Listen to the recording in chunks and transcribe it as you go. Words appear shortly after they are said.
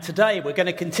Today we're going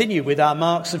to continue with our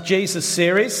Marks of Jesus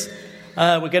series.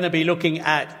 We're going to be looking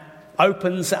at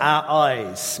Opens Our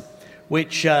Eyes,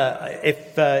 which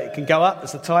if it can go up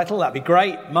as the title, that'd be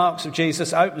great. Marks of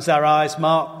Jesus Opens Our Eyes,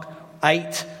 Mark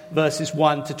 8 verses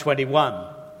 1 to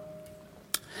 21.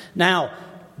 Now,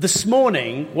 this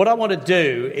morning what I want to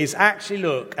do is actually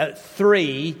look at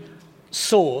three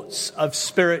sorts of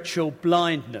spiritual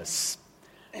blindness.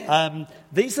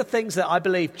 These are things that I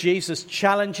believe Jesus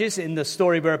challenges in the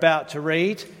story we're about to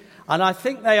read, and I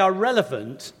think they are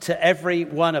relevant to every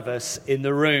one of us in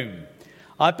the room.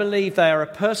 I believe they are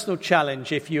a personal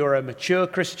challenge if you're a mature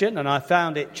Christian, and I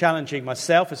found it challenging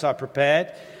myself as I prepared.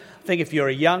 I think if you're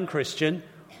a young Christian,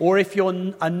 or if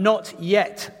you're a not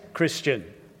yet Christian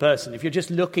person, if you're just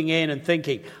looking in and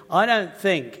thinking, I don't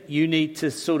think you need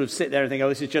to sort of sit there and think, oh,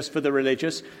 this is just for the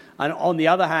religious. And on the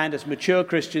other hand, as mature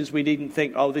Christians, we needn't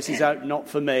think, oh, this is not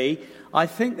for me. I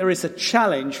think there is a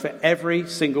challenge for every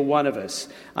single one of us.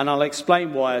 And I'll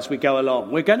explain why as we go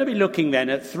along. We're going to be looking then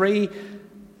at three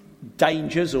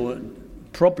dangers or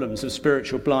problems of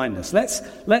spiritual blindness.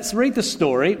 Let's read the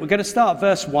story. We're going to start at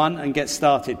verse 1 and get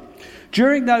started.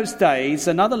 During those days,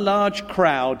 another large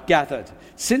crowd gathered.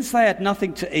 Since they had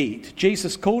nothing to eat,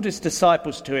 Jesus called his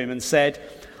disciples to him and said,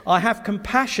 I have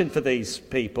compassion for these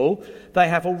people. They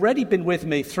have already been with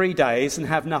me 3 days and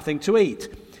have nothing to eat.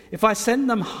 If I send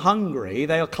them hungry,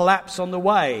 they'll collapse on the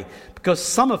way, because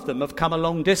some of them have come a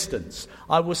long distance.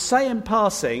 I will say in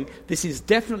passing, this is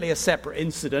definitely a separate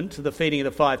incident to the feeding of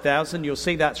the 5,000. You'll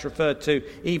see that's referred to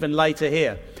even later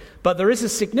here. But there is a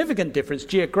significant difference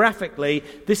geographically.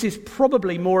 This is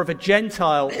probably more of a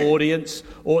Gentile audience,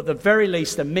 or at the very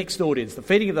least a mixed audience. The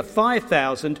feeding of the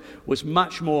 5,000 was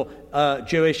much more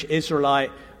Jewish,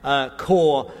 Israelite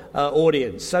core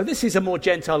audience. So this is a more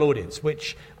Gentile audience,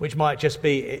 which might just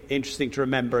be interesting to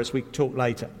remember as we talk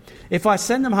later. If I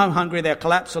send them home hungry, they'll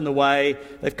collapse on the way.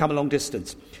 They've come a long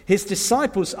distance. His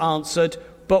disciples answered,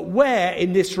 but where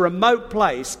in this remote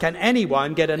place can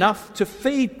anyone get enough to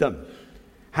feed them?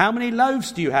 How many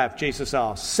loaves do you have? Jesus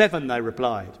asked. 7, they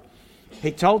replied.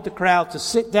 He told the crowd to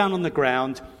sit down on the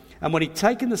ground, and when he'd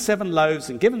taken the 7 loaves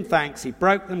and given thanks, he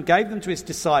broke them, gave them to his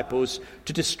disciples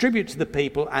to distribute to the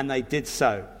people, and they did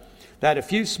so. They had a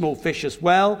few small fish as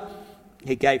well.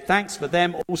 He gave thanks for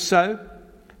them also,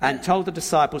 and told the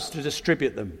disciples to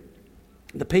distribute them.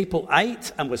 The people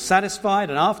ate and were satisfied,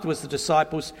 and afterwards the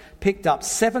disciples picked up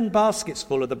 7 baskets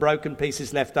full of the broken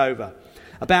pieces left over.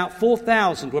 About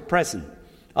 4,000 were present.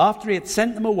 After he had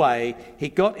sent them away, he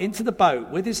got into the boat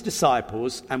with his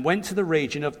disciples and went to the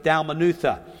region of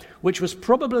Dalmanutha, which was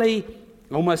probably,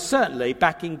 almost certainly,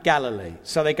 back in Galilee.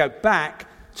 So they go back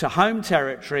to home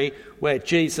territory where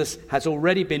Jesus has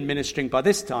already been ministering by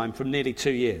this time for nearly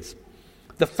 2 years.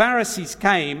 The Pharisees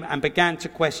came and began to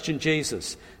question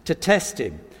Jesus, to test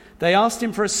him. They asked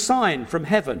him for a sign from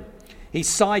heaven. He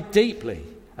sighed deeply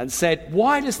and said,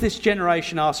 why does this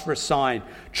generation ask for a sign?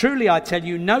 Truly, I tell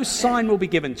you, no sign will be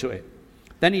given to it.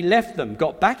 Then he left them,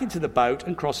 got back into the boat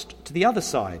and crossed to the other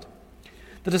side.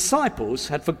 The disciples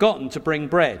had forgotten to bring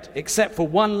bread, except for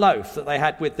 1 loaf that they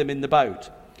had with them in the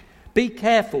boat. Be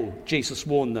careful, Jesus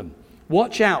warned them.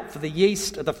 Watch out for the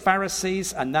yeast of the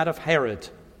Pharisees and that of Herod.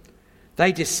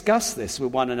 They discussed this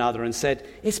with one another and said,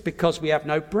 it's because we have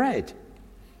no bread.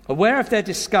 Aware of their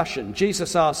discussion,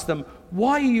 Jesus asked them,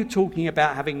 why are you talking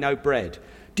about having no bread?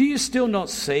 Do you still not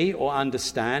see or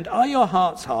understand? Are your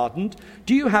hearts hardened?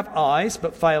 Do you have eyes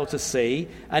but fail to see,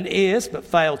 and ears but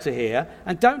fail to hear?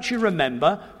 And don't you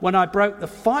remember when I broke the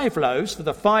 5 loaves for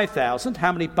the 5,000,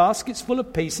 how many baskets full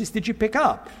of pieces did you pick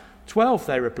up? 12,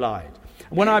 they replied.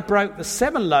 And when I broke the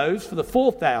 7 loaves for the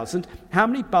 4,000, how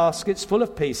many baskets full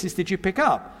of pieces did you pick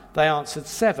up? They answered,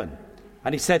 7.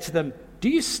 And he said to them, do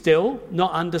you still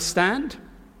not understand?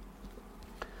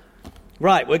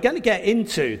 Right, we're going to get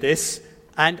into this,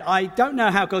 and I don't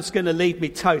know how God's going to lead me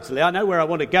totally. I know where I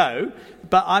want to go,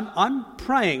 but I'm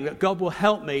praying that God will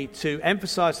help me to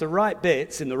emphasize the right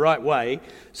bits in the right way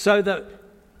so that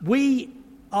we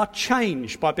are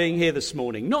changed by being here this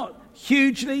morning. Not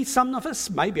hugely, some of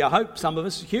us, maybe I hope some of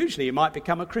us hugely, you might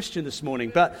become a Christian this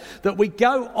morning, but that we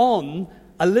go on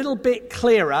a little bit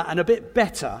clearer and a bit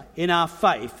better in our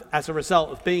faith as a result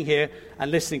of being here and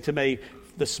listening to me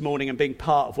this morning and being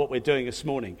part of what we're doing this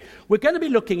morning. We're going to be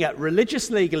looking at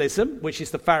religious legalism, which is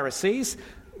the Pharisees.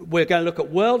 We're going to look at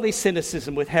worldly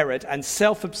cynicism with Herod and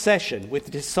self-obsession with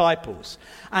the disciples.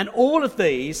 And all of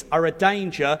these are a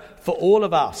danger for all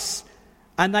of us.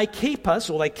 And they keep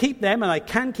us, or they keep them, and they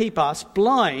can keep us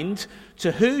blind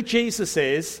to who Jesus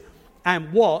is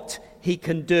and what he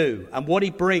can do and what he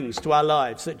brings to our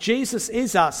lives. That Jesus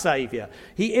is our Saviour.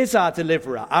 He is our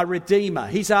deliverer, our Redeemer.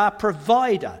 He's our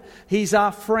provider. He's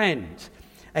our friend.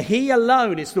 He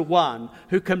alone is the one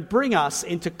who can bring us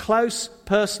into close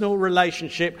personal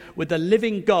relationship with the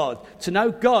living God, to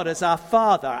know God as our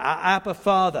Father, our Abba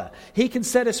Father. He can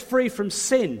set us free from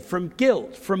sin, from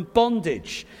guilt, from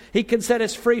bondage. He can set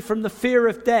us free from the fear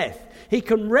of death. He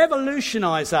can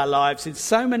revolutionize our lives in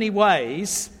so many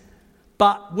ways,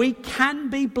 but we can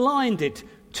be blinded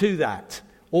to that,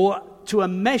 or to a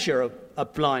measure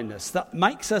of blindness that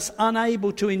makes us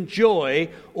unable to enjoy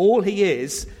all he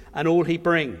is and all he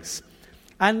brings.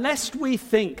 And lest we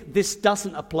think this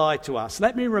doesn't apply to us,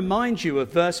 let me remind you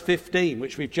of verse 15,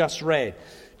 which we've just read.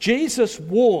 Jesus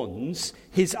warns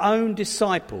his own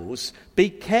disciples, be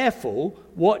careful,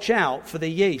 watch out for the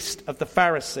yeast of the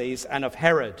Pharisees and of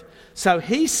Herod. So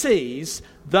he sees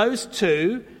those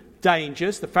two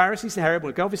dangers, the Pharisees and Herod.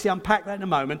 We'll obviously unpack that in a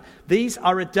moment. These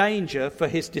are a danger for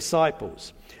his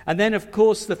disciples. And then, of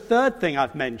course, the third thing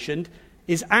I've mentioned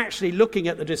is actually looking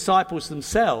at the disciples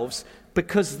themselves,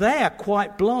 because they are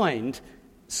quite blind,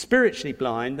 spiritually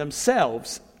blind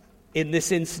themselves in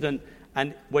this incident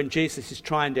and when Jesus is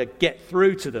trying to get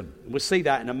through to them. We'll see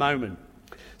that in a moment.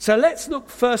 So let's look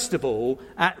first of all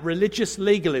at religious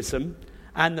legalism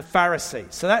and the Pharisees.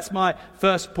 So that's my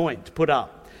first point to put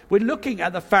up. We're looking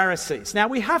at the Pharisees. Now,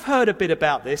 we have heard a bit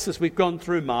about this as we've gone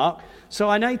through Mark, so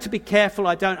I need to be careful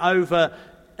I don't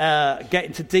get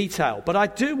into detail. But I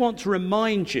do want to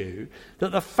remind you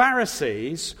that the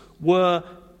Pharisees were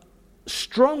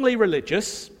strongly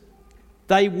religious.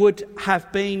 They would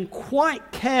have been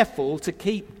quite careful to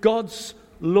keep God's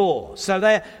law. So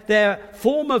their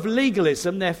form of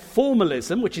legalism, their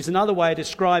formalism, which is another way of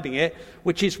describing it,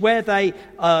 which is where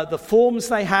the forms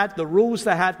they had, the rules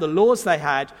they had, the laws they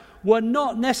had, were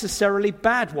not necessarily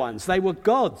bad ones. They were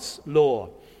God's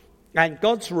law and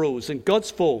God's rules and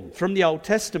God's form from the Old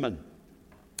Testament.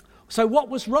 So what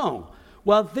was wrong?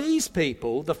 Well, these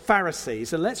people, the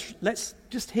Pharisees, and let's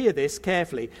just hear this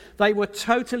carefully, they were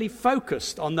totally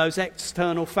focused on those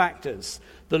external factors,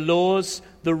 the laws,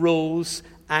 the rules,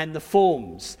 and the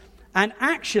forms. And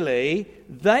actually,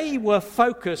 they were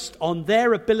focused on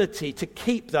their ability to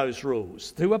keep those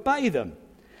rules, to obey them.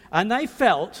 And they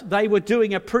felt they were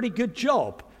doing a pretty good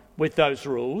job with those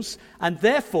rules, and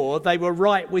therefore they were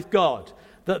right with God.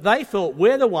 That they thought,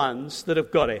 we're the ones that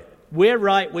have got it. We're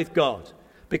right with God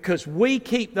because we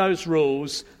keep those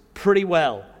rules pretty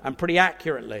well and pretty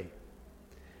accurately.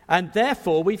 And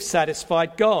therefore we've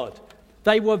satisfied God.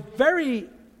 They were very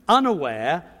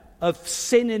unaware of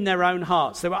sin in their own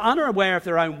hearts. They were unaware of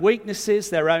their own weaknesses,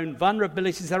 their own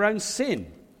vulnerabilities, their own sin.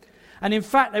 And in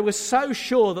fact, they were so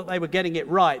sure that they were getting it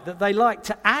right that they liked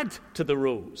to add to the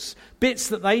rules, bits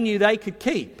that they knew they could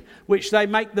keep, which they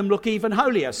make them look even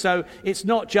holier. So it's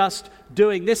not just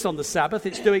doing this on the Sabbath,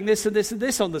 it's doing this and this and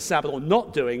this on the Sabbath, or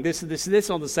not doing this and this and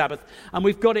this on the Sabbath. And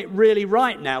we've got it really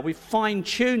right now. We've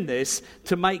fine-tuned this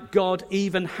to make God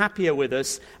even happier with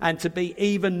us and to be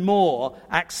even more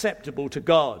acceptable to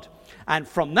God. And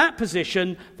from that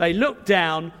position, they looked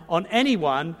down on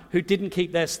anyone who didn't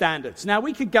keep their standards. Now,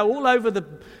 we could go all over the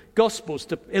Gospels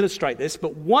to illustrate this,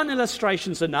 but one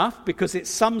illustration's enough because it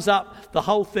sums up the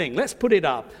whole thing. Let's put it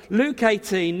up. Luke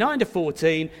 18,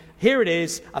 9-14. Here it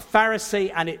is, a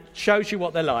Pharisee, and it shows you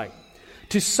what they're like.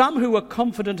 To some who were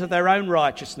confident of their own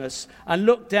righteousness and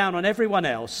looked down on everyone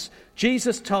else,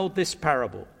 Jesus told this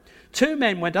parable. 2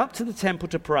 men went up to the temple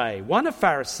to pray, one a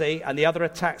Pharisee and the other a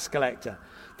tax collector.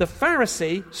 The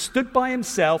Pharisee stood by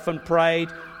himself and prayed,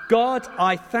 God,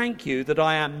 I thank you that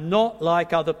I am not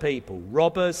like other people,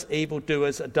 robbers,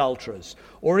 evildoers, adulterers,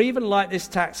 or even like this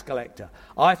tax collector.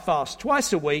 I fast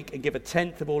twice a week and give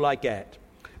 1/10 of all I get.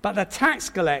 But the tax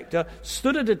collector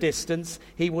stood at a distance.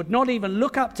 He would not even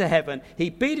look up to heaven. He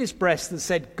beat his breast and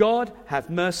said, God, have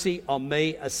mercy on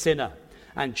me, a sinner.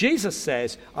 And Jesus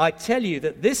says, I tell you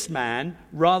that this man,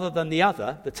 rather than the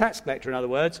other, the tax collector in other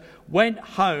words, went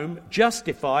home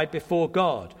justified before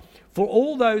God. For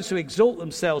all those who exalt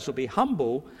themselves will be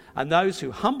humble, and those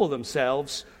who humble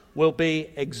themselves will be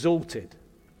exalted.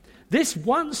 This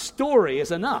one story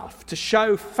is enough to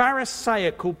show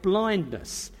Pharisaical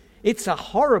blindness. It's a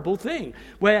horrible thing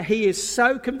where he is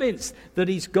so convinced that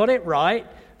he's got it right,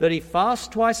 that he fasts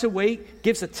twice a week,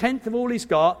 gives 1/10 of all he's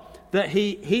got, that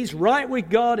he's right with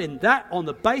God in that on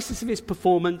the basis of his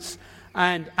performance,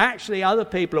 and actually other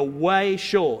people are way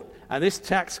short. And this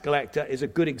tax collector is a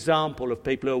good example of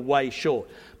people who are way short.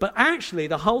 But actually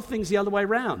the whole thing's the other way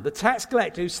around. The tax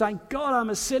collector who's saying, God, I'm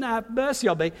a sinner, have mercy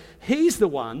on me, he's the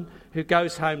one who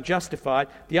goes home justified.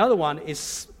 The other one,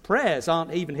 his prayers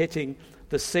aren't even hitting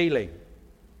the ceiling.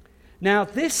 Now,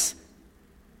 this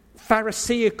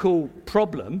Pharisaical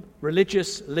problem,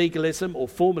 religious legalism or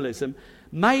formalism,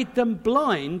 made them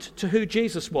blind to who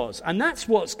Jesus was. And that's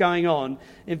what's going on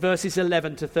in verses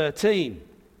 11 to 13.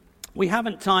 We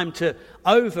haven't time to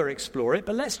over-explore it,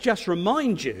 but let's just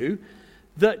remind you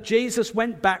that Jesus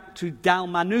went back to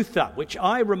Dalmanutha, which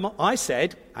I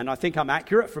said, and I think I'm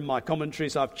accurate from my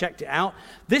commentaries, I've checked it out,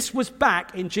 this was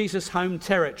back in Jesus' home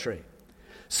territory.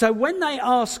 So when they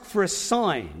ask for a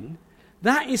sign,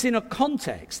 that is in a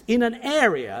context, in an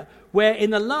area where in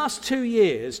the last 2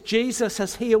 years, Jesus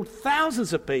has healed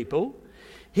thousands of people.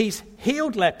 He's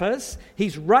healed lepers.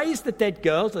 He's raised the dead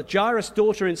girls. The Jairus'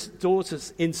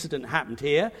 daughter's incident happened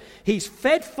here. He's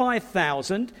fed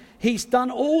 5,000. He's done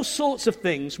all sorts of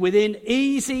things within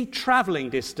easy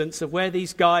travelling distance of where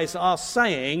these guys are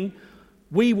saying,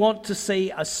 we want to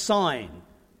see a sign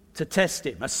to test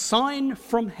him. A sign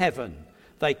from heaven,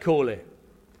 they call it.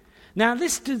 Now,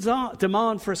 this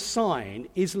demand for a sign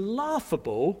is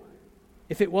laughable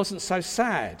if it wasn't so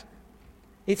sad.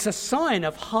 It's a sign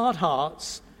of hard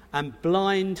hearts and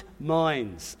blind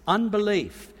minds,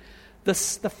 unbelief. The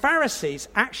Pharisees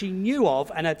actually knew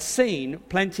of and had seen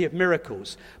plenty of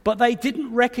miracles, but they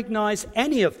didn't recognize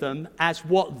any of them as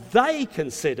what they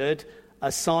considered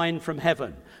a sign from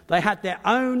heaven. They had their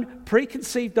own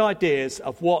preconceived ideas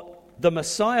of what the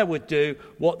Messiah would do,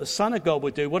 what the Son of God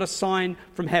would do, what a sign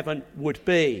from heaven would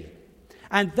be.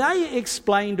 And they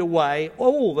explained away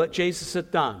all that Jesus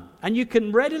had done. And you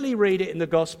can readily read it in the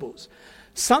Gospels.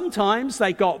 Sometimes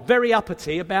they got very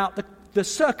uppity about the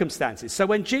circumstances. So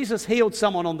when Jesus healed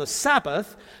someone on the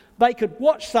Sabbath, they could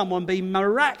watch someone be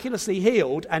miraculously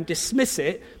healed and dismiss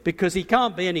it because he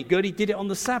can't be any good, he did it on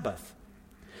the Sabbath.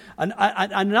 And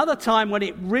another time when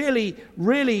it really,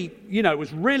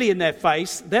 was really in their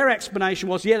face, their explanation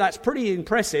was, yeah, that's pretty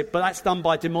impressive, but that's done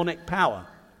by demonic power.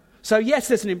 So yes,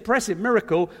 there's an impressive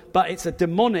miracle, but it's a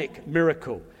demonic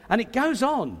miracle. And it goes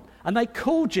on. And they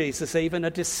call Jesus even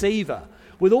a deceiver.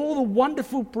 With all the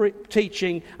wonderful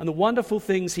teaching and the wonderful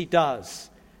things he does,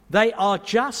 they are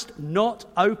just not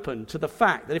open to the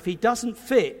fact that if he doesn't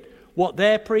fit what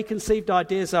their preconceived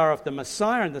ideas are of the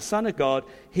Messiah and the Son of God,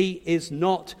 he is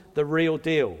not the real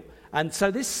deal. And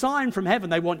so this sign from heaven,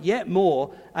 they want yet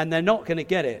more, and they're not going to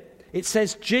get it. It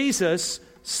says Jesus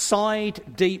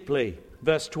sighed deeply,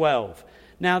 verse 12.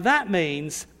 Now that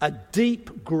means a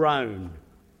deep groan.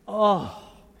 Oh,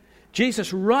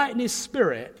 Jesus, right in his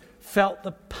spirit, felt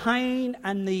the pain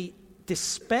and the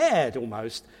despair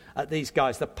almost at these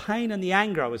guys. The pain and the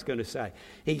anger, I was going to say.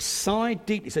 He sighed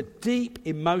deeply. It's a deep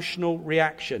emotional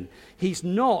reaction. He's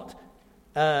not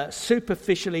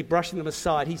superficially brushing them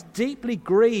aside. He's deeply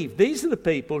grieved. These are the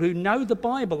people who know the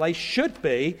Bible. They should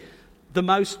be the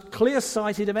most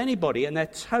clear-sighted of anybody, and they're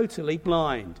totally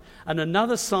blind. And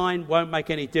another sign won't make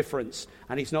any difference,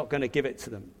 and he's not going to give it to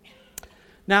them.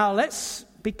 Now, let's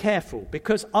be careful,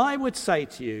 because I would say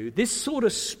to you, this sort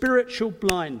of spiritual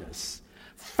blindness,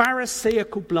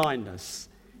 Pharisaical blindness,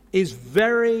 is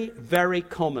very, very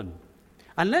common.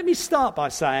 And let me start by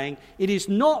saying it is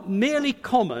not merely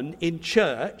common in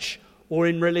church or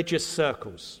in religious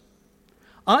circles.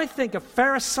 I think a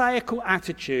Pharisaical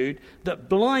attitude that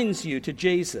blinds you to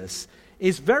Jesus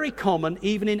is very common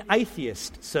even in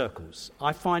atheist circles.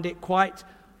 I find it quite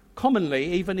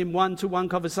commonly, even in one-to-one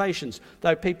conversations,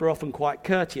 though people are often quite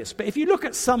courteous. But if you look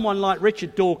at someone like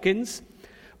Richard Dawkins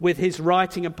with his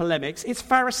writing and polemics, it's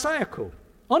Pharisaical.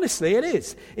 Honestly, it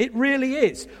is. It really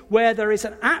is. Where there is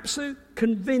an absolute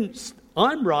convinced,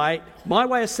 I'm right, my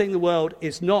way of seeing the world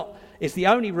is the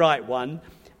only right one.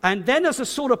 And then there's a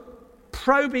sort of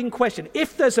probing question.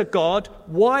 If there's a God,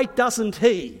 why doesn't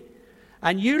he?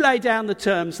 And you lay down the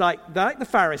terms like the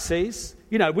Pharisees.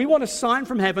 You know, we want a sign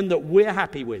from heaven that we're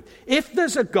happy with. If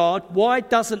there's a God, why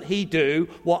doesn't he do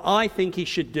what I think he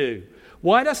should do?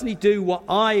 Why doesn't he do what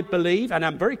I believe, and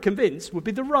I'm very convinced, would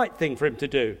be the right thing for him to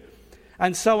do?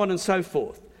 And so on and so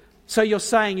forth. So you're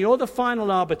saying you're the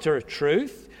final arbiter of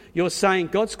truth. You're saying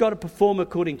God's got to perform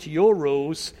according to your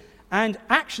rules. And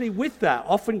actually with that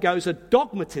often goes a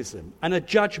dogmatism and a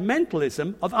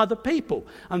judgmentalism of other people.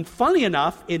 And funny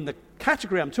enough, in the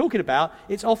category I'm talking about,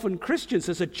 it's often Christians.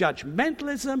 There's a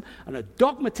judgmentalism and a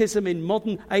dogmatism in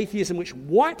modern atheism which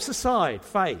wipes aside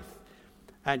faith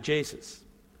and Jesus.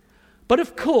 But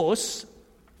of course,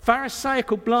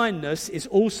 Pharisaical blindness is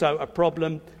also a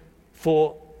problem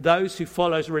for those who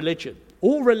follow religion.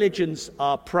 All religions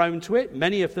are prone to it.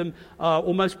 Many of them are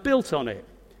almost built on it.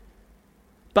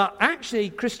 But actually,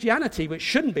 Christianity, which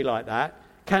shouldn't be like that,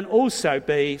 can also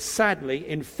be, sadly,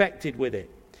 infected with it.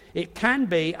 It can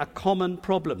be a common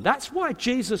problem. That's why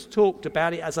Jesus talked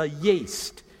about it as a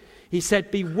yeast. He said,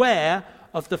 beware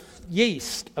of the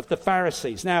yeast of the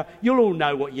Pharisees. Now, you'll all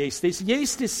know what yeast is.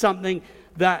 Yeast is something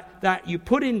that you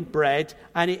put in bread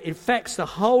and it infects the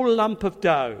whole lump of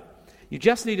dough. You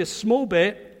just need a small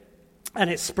bit and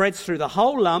it spreads through the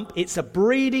whole lump. It's a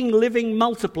breeding, living,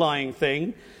 multiplying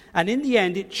thing. And in the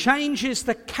end, it changes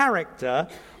the character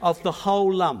of the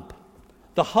whole lump.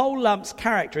 The whole lump's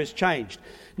character is changed.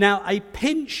 Now, a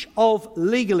pinch of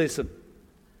legalism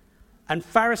and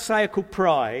Pharisaical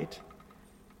pride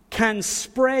can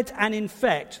spread and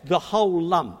infect the whole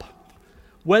lump.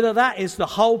 Whether that is the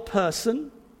whole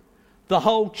person, the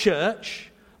whole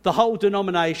church, the whole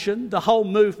denomination, the whole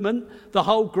movement, the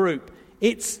whole group.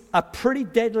 It's a pretty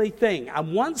deadly thing.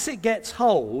 And once it gets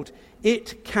hold,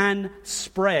 it can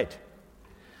spread.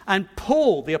 And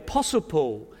Paul, the Apostle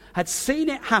Paul, had seen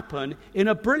it happen in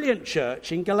a brilliant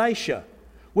church in Galatia,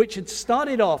 which had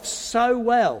started off so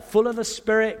well, full of the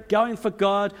Spirit, going for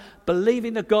God,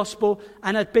 believing the gospel,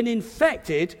 and had been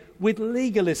infected with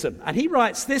legalism. And he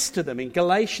writes this to them in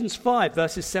Galatians 5,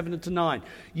 verses 7 to 9.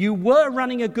 You were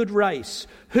running a good race.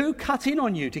 Who cut in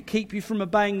on you to keep you from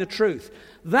obeying the truth?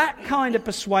 That kind of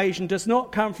persuasion does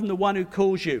not come from the one who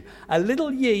calls you. A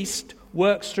little yeast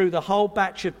works through the whole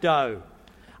batch of dough.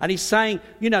 And he's saying,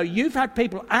 you've had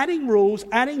people adding rules,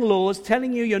 adding laws,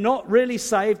 telling you you're not really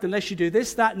saved unless you do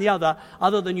this, that, and the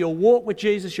other than your walk with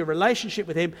Jesus, your relationship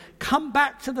with him. Come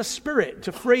back to the Spirit,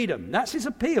 to freedom. That's his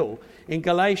appeal in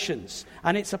Galatians.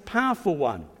 And it's a powerful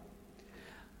one.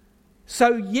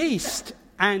 So yeast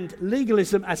and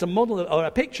legalism as a model or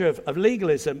a picture of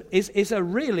legalism is a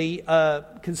really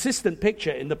consistent picture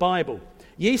in the Bible.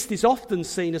 Yeast is often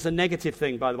seen as a negative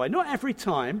thing, by the way. Not every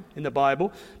time in the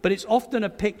Bible, but it's often a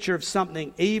picture of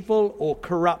something evil or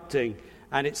corrupting,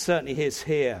 and it certainly is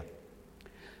here.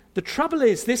 The trouble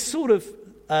is, this sort of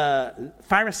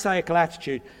Pharisaical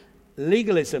attitude,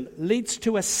 legalism, leads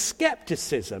to a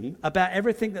skepticism about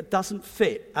everything that doesn't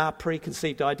fit our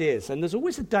preconceived ideas. And there's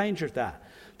always a danger of that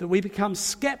we become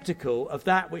skeptical of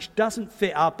that which doesn't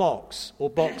fit our box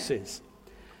or boxes.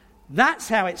 That's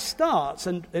how it starts,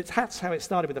 and that's how it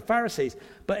started with the Pharisees.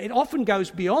 But it often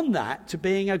goes beyond that to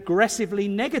being aggressively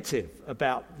negative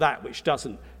about that which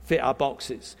doesn't fit our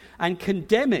boxes and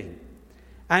condemning.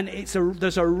 And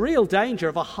there's a real danger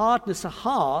of a hardness of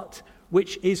heart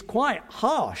which is quite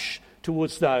harsh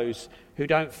towards those who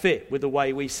don't fit with the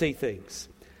way we see things.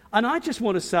 And I just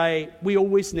want to say we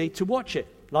always need to watch it,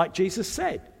 like Jesus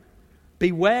said.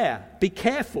 Beware, be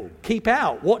careful, keep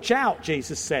out, watch out,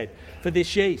 Jesus said, for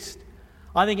this yeast.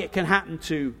 I think it can happen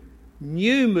to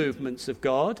new movements of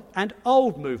God and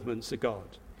old movements of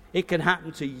God. It can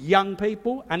happen to young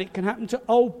people and it can happen to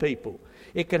old people.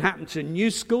 It can happen to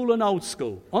new school and old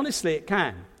school. Honestly, it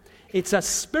can. It's a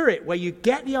spirit where you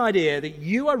get the idea that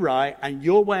you are right and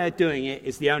your way of doing it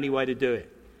is the only way to do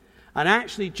it. And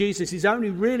actually, Jesus is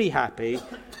only really happy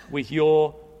with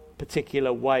your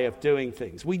particular way of doing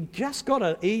things. We just got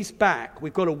to ease back.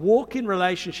 We've got to walk in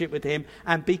relationship with him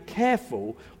and be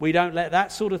careful we don't let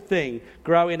that sort of thing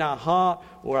grow in our heart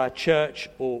or our church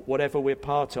or whatever we're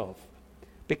part of.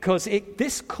 Because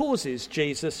this causes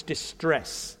Jesus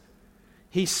distress.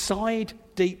 He sighed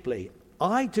deeply.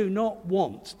 I do not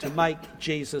want to make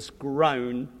Jesus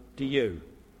groan, do you?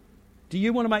 Do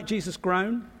you want to make Jesus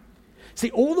groan?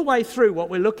 See, all the way through what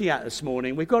we're looking at this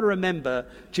morning, we've got to remember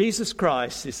Jesus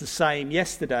Christ is the same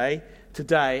yesterday,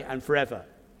 today, and forever.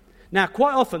 Now,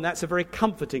 quite often that's a very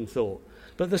comforting thought,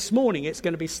 but this morning it's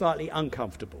going to be slightly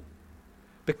uncomfortable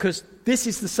because this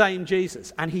is the same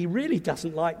Jesus, and he really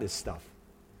doesn't like this stuff.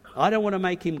 I don't want to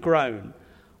make him groan.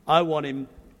 I want him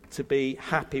to be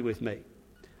happy with me.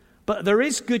 But there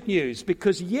is good news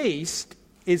because yeast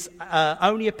is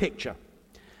only a picture,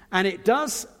 and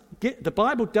the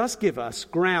Bible does give us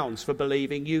grounds for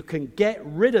believing you can get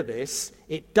rid of this.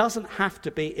 It doesn't have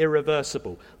to be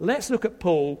irreversible. Let's look at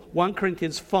Paul, 1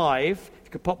 Corinthians 5, if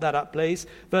you could pop that up please,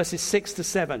 verses 6 to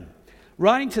 7.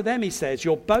 Writing to them he says,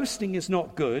 your boasting is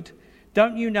not good.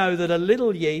 Don't you know that a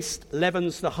little yeast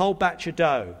leavens the whole batch of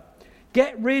dough?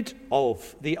 Get rid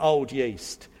of the old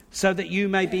yeast so that you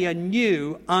may be a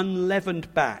new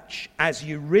unleavened batch as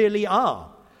you really are.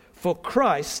 For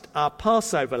Christ, our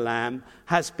Passover lamb,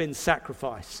 has been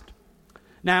sacrificed.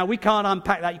 Now, we can't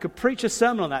unpack that. You could preach a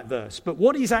sermon on that verse. But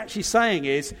what he's actually saying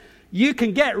is, you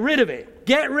can get rid of it.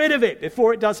 Get rid of it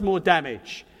before it does more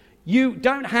damage. You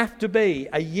don't have to be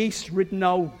a yeast-ridden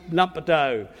old lump of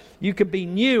dough. You can be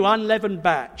new, unleavened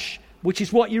batch, which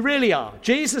is what you really are.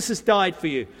 Jesus has died for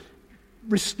you.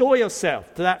 Restore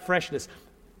yourself to that freshness.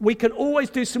 We can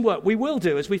always do some work. We will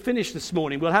do as we finish this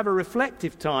morning. We'll have a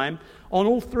reflective time on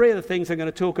all three of the things I'm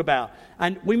going to talk about.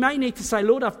 And we may need to say,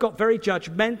 Lord, I've got very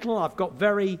judgmental. I've got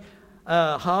very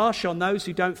harsh on those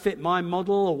who don't fit my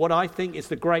model or what I think is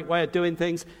the great way of doing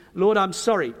things. Lord, I'm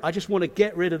sorry. I just want to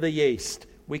get rid of the yeast.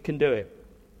 We can do it.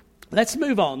 Let's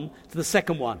move on to the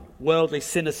second one, worldly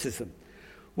cynicism,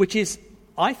 which is,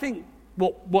 I think,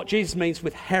 what Jesus means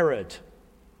with Herod.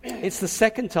 It's the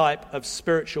second type of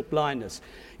spiritual blindness.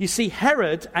 You see,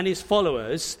 Herod and his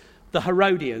followers, the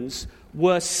Herodians,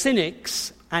 were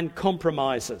cynics and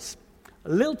compromisers. A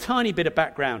little tiny bit of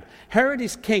background. Herod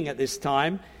is king at this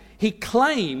time. He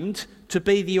claimed to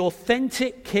be the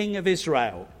authentic king of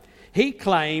Israel. He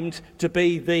claimed to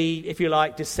be the, if you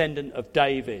like, descendant of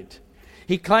David.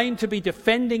 He claimed to be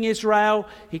defending Israel.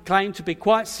 He claimed to be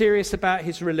quite serious about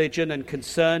his religion and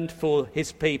concerned for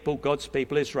his people, God's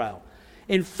people, Israel.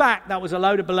 In fact, that was a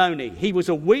load of baloney. He was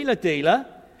a wheeler dealer.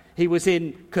 He was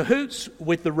in cahoots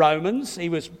with the Romans. He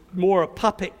was more a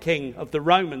puppet king of the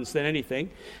Romans than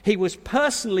anything. He was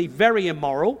personally very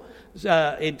immoral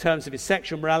in terms of his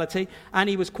sexual morality, and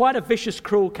he was quite a vicious,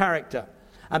 cruel character.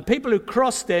 And people who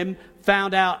crossed him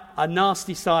found out a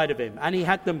nasty side of him, and he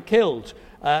had them killed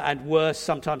and worse,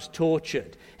 sometimes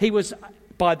tortured. He was,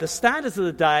 by the standards of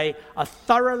the day, a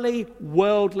thoroughly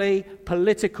worldly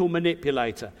political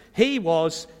manipulator. He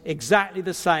was exactly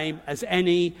the same as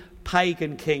any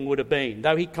pagan king would have been,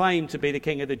 though he claimed to be the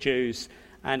king of the Jews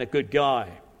and a good guy.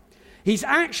 He's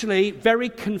actually very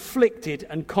conflicted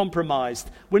and compromised.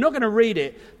 We're not going to read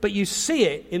it, but you see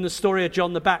it in the story of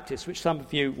John the Baptist, which some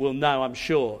of you will know, I'm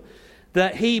sure,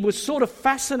 that he was sort of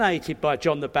fascinated by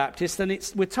John the Baptist,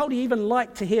 and we're told he even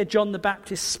liked to hear John the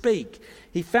Baptist speak.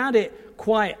 He found it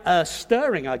quite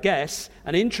stirring, I guess,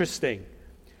 and interesting.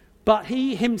 But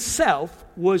he himself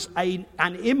was an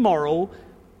immoral,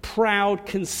 proud,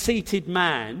 conceited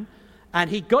man, and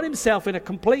he got himself in a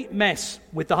complete mess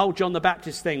with the whole John the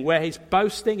Baptist thing, where his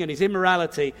boasting and his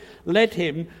immorality led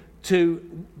him to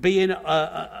be in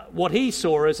what he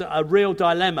saw as a real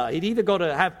dilemma. He'd either got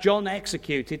to have John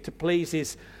executed to please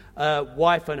his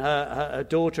wife and her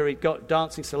daughter. He'd got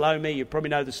Dancing Salome, you probably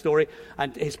know the story,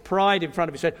 and his pride in front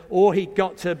of his head, or he'd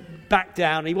got to back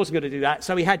down. He wasn't going to do that,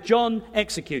 so he had John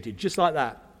executed, just like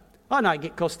that. I know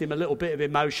it cost him a little bit of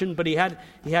emotion, but he had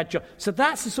John. So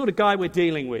that's the sort of guy we're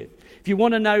dealing with. If you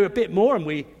want to know a bit more, and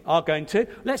we are going to,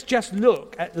 let's just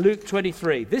look at Luke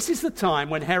 23. This is the time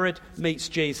when Herod meets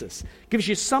Jesus. Gives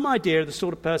you some idea of the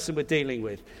sort of person we're dealing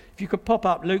with. If you could pop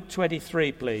up Luke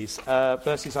 23, please,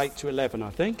 verses 8 to 11, I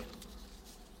think.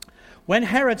 When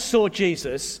Herod saw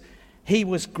Jesus, he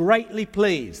was greatly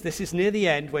pleased. This is near the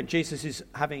end when Jesus is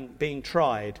being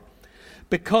tried,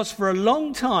 because for a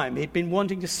long time he'd been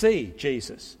wanting to see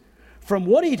Jesus. From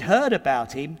what he'd heard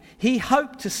about him, he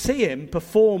hoped to see him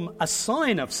perform a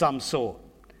sign of some sort.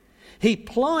 He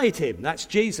plied him, that's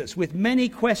Jesus, with many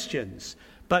questions,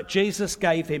 but Jesus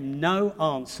gave him no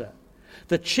answer.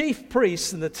 The chief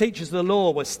priests and the teachers of the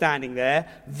law were standing there,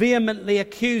 vehemently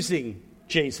accusing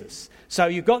Jesus. So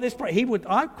you've got this,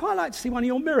 I'd quite like to see one of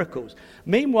your miracles.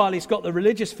 Meanwhile, he's got the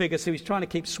religious figures who he's trying to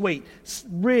keep sweet,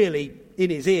 really in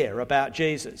his ear about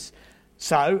Jesus.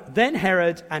 So then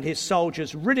Herod and his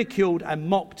soldiers ridiculed and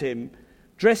mocked him.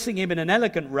 Dressing him in an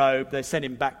elegant robe, they sent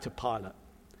him back to Pilate.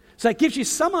 So it gives you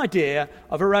some idea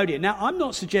of Herodian. Now, I'm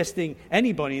not suggesting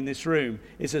anybody in this room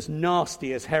is as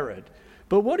nasty as Herod,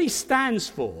 but what he stands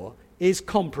for is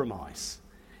compromise.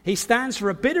 He stands for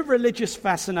a bit of religious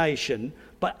fascination,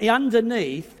 but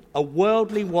underneath a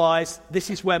worldly wise,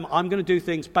 this is when I'm going to do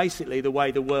things basically the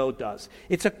way the world does.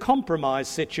 It's a compromise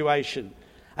situation.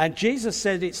 And Jesus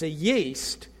said it's a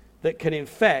yeast that can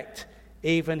infect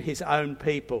even his own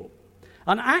people.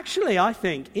 And actually, I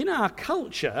think in our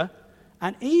culture,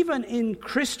 and even in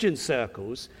Christian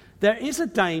circles, there is a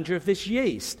danger of this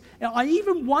yeast. Now, I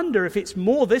even wonder if it's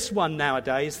more this one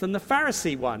nowadays than the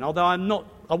Pharisee one, although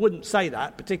I wouldn't say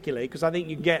that particularly, because I think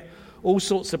you can get all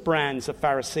sorts of brands of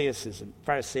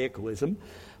Pharisaicalism.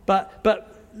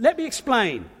 But let me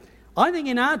explain. I think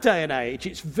in our day and age,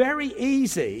 it's very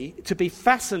easy to be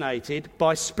fascinated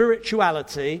by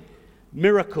spirituality,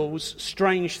 miracles,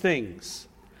 strange things,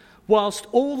 whilst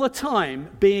all the time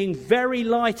being very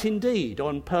light indeed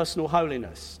on personal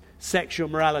holiness, sexual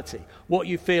morality, what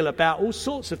you feel about all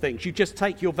sorts of things. You just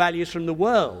take your values from the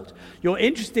world. You're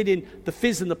interested in the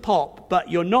fizz and the pop, but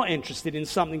you're not interested in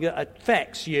something that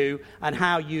affects you and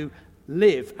how you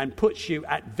live and puts you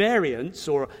at variance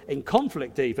or in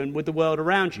conflict even with the world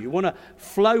around you. You want to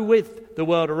flow with the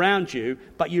world around you,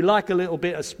 but you like a little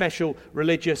bit of special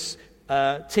religious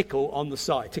tickle on the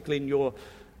side, tickling your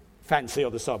fancy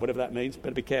on the side, whatever that means.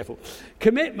 Better be careful.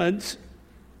 Commitment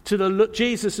to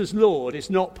Jesus as Lord is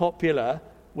not popular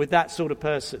with that sort of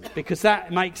person, because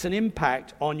that makes an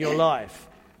impact on your life.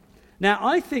 Now,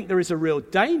 I think there is a real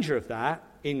danger of that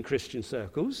in Christian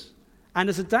circles. And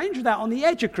there's a danger of that on the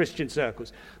edge of Christian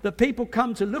circles, that people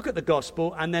come to look at the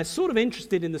gospel and they're sort of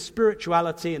interested in the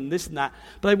spirituality and this and that,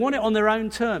 but they want it on their own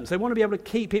terms. They want to be able to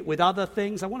keep it with other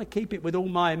things. I want to keep it with all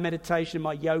my meditation,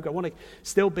 my yoga. I want to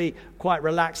still be quite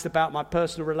relaxed about my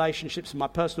personal relationships and my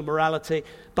personal morality,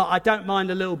 but I don't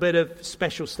mind a little bit of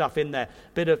special stuff in there,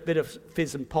 bit of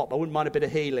fizz and pop. I wouldn't mind a bit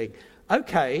of healing.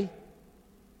 Okay,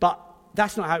 but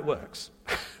that's not how it works.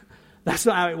 That's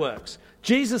not how it works.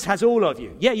 Jesus has all of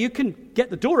you. Yeah, you can get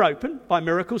the door open by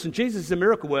miracles, and Jesus is a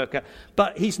miracle worker,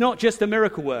 but he's not just a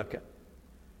miracle worker.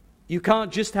 You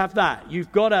can't just have that.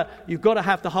 You've got to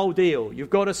have the whole deal.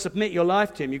 You've got to submit your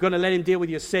life to him. You've got to let him deal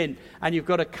with your sin, and you've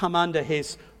got to come under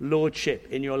his lordship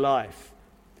in your life.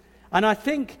 And I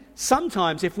think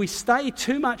sometimes if we stay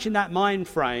too much in that mind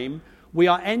frame, we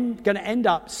are going to end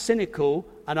up cynical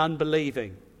and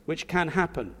unbelieving, which can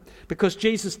happen, because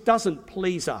Jesus doesn't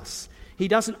please us. He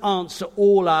doesn't answer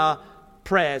all our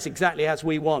prayers exactly as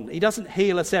we want. He doesn't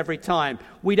heal us every time.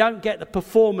 We don't get the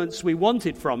performance we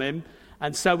wanted from him,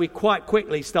 and so we quite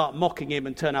quickly start mocking him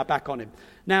and turn our back on him.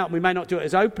 Now, we may not do it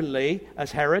as openly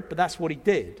as Herod, but that's what he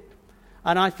did.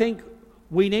 And I think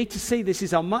we need to see this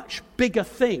is a much bigger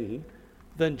thing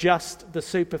than just the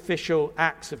superficial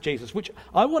acts of Jesus, which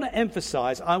I want to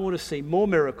emphasize. I want to see more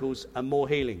miracles and more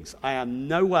healings. I am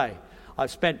no way.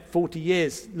 I've spent 40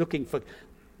 years looking for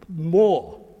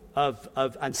more of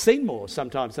and seen more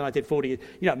sometimes than I did 40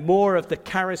 years. More of the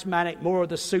charismatic, more of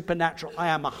the supernatural. I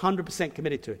am 100%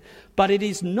 committed to it. But it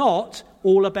is not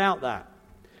all about that.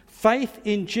 Faith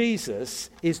in Jesus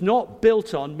is not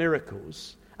built on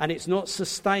miracles, and it's not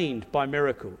sustained by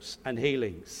miracles and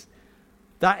healings.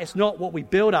 That is not what we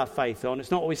build our faith on.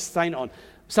 It's not what we sustain it on.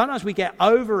 Sometimes we get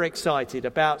overexcited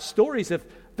about stories of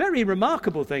very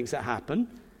remarkable things that happen.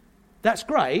 That's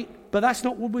great, but that's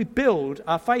not what we build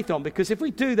our faith on, because if we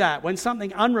do that, when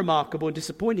something unremarkable and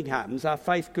disappointing happens, our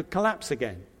faith could collapse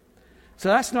again. So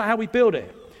that's not how we build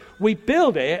it. We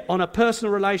build it on a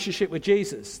personal relationship with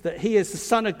Jesus, that he is the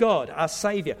Son of God, our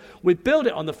Saviour. We build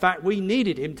it on the fact we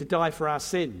needed him to die for our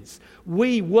sins.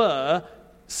 We were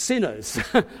sinners,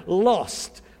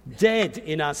 lost, dead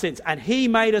in our sins, and he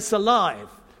made us alive.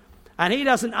 And he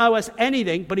doesn't owe us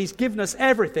anything, but he's given us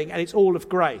everything, and it's all of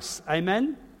grace.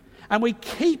 Amen? And we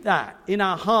keep that in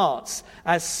our hearts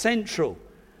as central,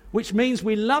 which means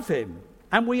we love him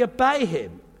and we obey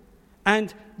him.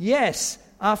 And yes,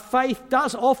 our faith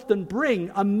does often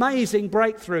bring amazing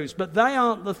breakthroughs, but they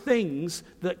aren't the things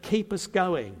that keep us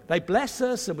going. They bless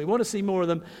us and we want to see more of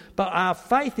them, but our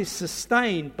faith is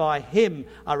sustained by him,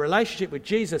 our relationship with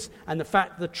Jesus, and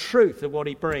the truth of what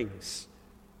he brings.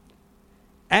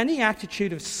 Any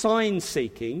attitude of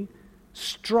sign-seeking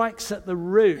strikes at the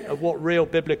root of what real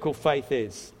biblical faith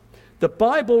is. The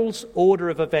Bible's order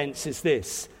of events is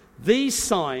this: these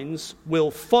signs will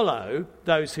follow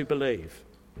those who believe.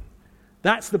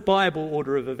 That's the Bible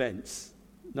order of events,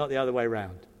 not the other way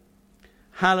around.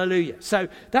 Hallelujah. So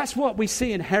that's what we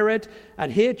see in Herod,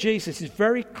 and here Jesus is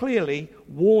very clearly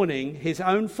warning his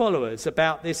own followers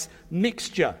about this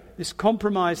mixture, this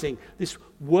compromising, this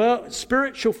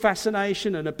spiritual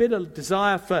fascination and a bit of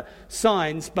desire for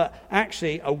signs, but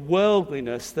actually a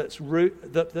worldliness that's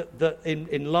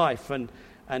in life and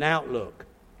outlook.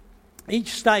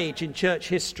 Each stage in church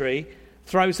history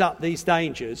throws up these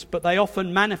dangers, but they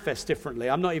often manifest differently.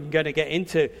 I'm not even going to get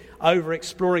into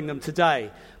over-exploring them today,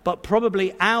 but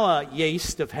probably our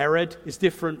yeast of Herod is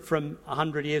different from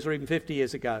 100 years or even 50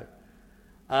 years ago.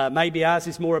 Maybe ours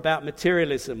is more about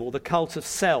materialism or the cult of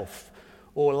self,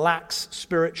 or lacks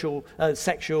spiritual,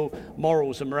 sexual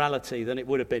morals and morality than it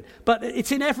would have been. But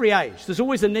it's in every age. There's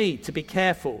always a need to be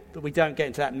careful that we don't get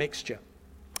into that mixture.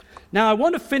 Now, I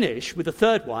want to finish with the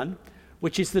third one,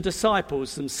 which is the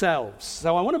disciples themselves.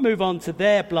 So I want to move on to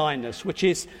their blindness, which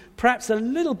is perhaps a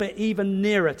little bit even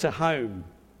nearer to home.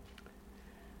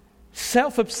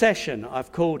 Self-obsession,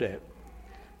 I've called it.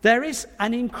 There is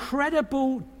an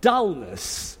incredible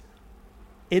dullness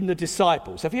in the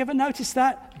disciples. Have you ever noticed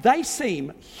that? They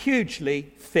seem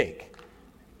hugely thick.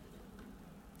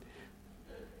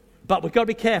 But we've got to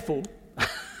be careful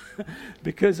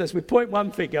because as we point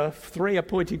one finger, three are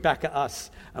pointing back at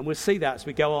us, and we'll see that as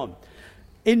we go on.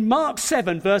 In Mark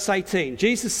 7, verse 18,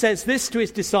 Jesus says this to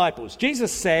his disciples.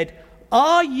 Jesus said,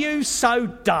 "Are you so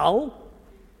dull?"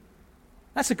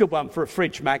 That's a good one for a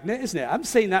fridge magnet, isn't it? I haven't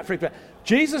seen that fridge magnet.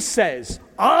 Jesus says,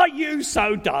 "Are you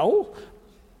so dull?"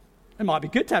 It might be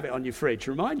good to have it on your fridge,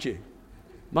 remind you.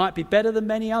 Might be better than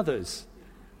many others.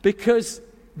 Because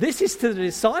this is to the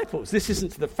disciples. This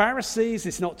isn't to the Pharisees.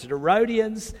 It's not to the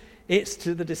Herodians. It's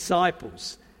to the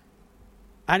disciples.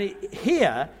 And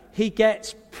here he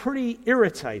gets pretty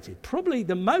irritated, probably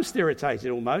the most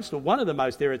irritated almost, or one of the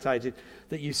most irritated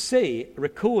that you see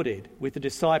recorded with the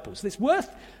disciples. It's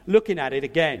worth looking at it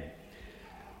again.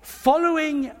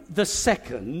 Following the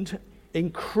second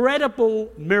incredible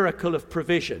miracle of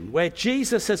provision, where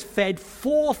Jesus has fed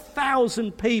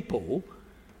 4,000 people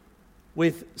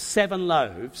with 7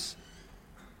 loaves,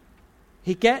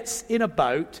 he gets in a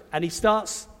boat and he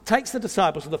takes the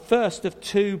disciples on the first of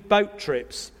 2 boat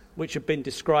trips which have been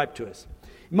described to us.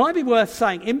 It might be worth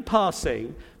saying, in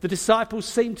passing, the disciples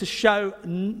seem to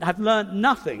have learnt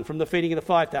nothing from the feeding of the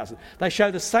 5,000. They show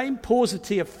the same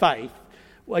paucity of faith.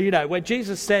 Well, when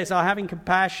Jesus says, "I'm having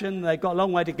compassion," they've got a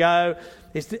long way to go.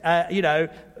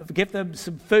 Give them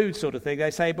some food, sort of thing.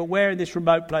 They say, "But where in this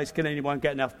remote place can anyone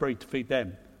get enough bread to feed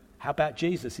them?" How about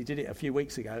Jesus? He did it a few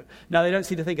weeks ago. No, they don't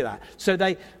seem to think of that. So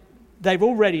they've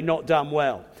already not done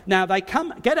well. Now they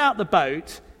get out the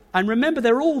boat, and remember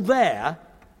they're all there,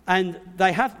 and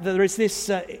there is this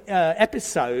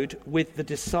episode with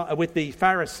the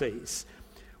Pharisees,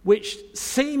 which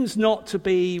seems not to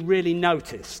be really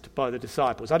noticed by the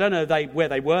disciples. I don't know where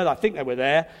they were. I think they were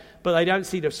there, but they don't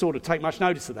seem to sort of take much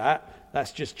notice of that.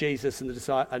 That's just Jesus and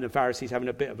the Pharisees having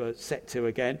a bit of a set to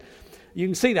again. You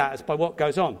can see that as by what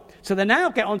goes on. So they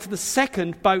now get onto the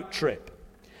second boat trip.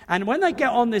 And when they get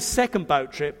on this second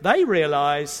boat trip, they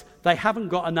realise they haven't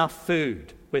got enough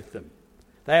food with them.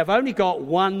 They have only got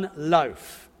 1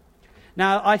 loaf.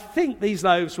 Now, I think these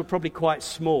loaves were probably quite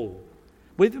small.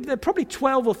 They're probably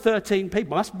 12 or 13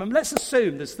 people. Let's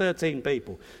assume there's 13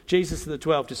 people, Jesus and the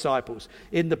 12 disciples,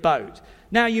 in the boat.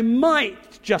 Now, you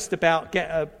might just about get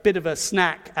a bit of a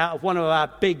snack out of one of our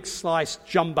big sliced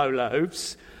jumbo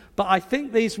loaves, but I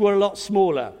think these were a lot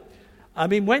smaller. I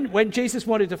mean, when Jesus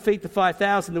wanted to feed the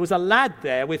 5,000, there was a lad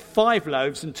there with 5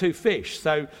 loaves and 2 fish.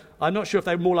 So I'm not sure if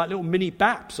they were more like little mini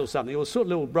baps or something, or sort of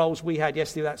little rolls we had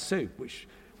yesterday with that soup, which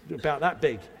was about that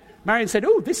big. Marion said,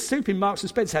 "Oh, this soup in Marks &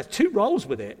 Spencer has 2 rolls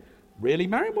with it." Really,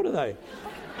 Marion? What are they?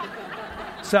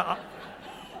 So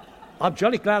I'm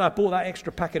jolly glad I bought that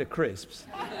extra packet of crisps.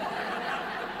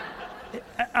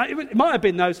 It might have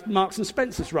been those Marks &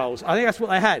 Spencer's rolls. I think that's what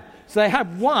they had. So they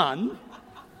had one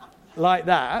like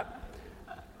that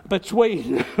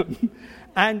between them.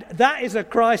 And that is a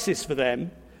crisis for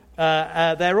them.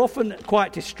 They're often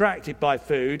quite distracted by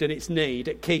food and its need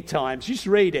at key times. Just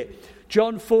read it.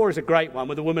 John 4 is a great one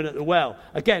with the woman at the well.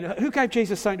 Again, who gave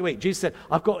Jesus something to eat? Jesus said,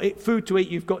 "I've got food to eat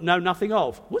you've got nothing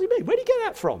of." What do you mean? Where did he get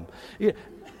that from?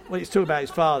 Well, it's talking about his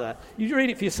father. You read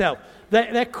it for yourself.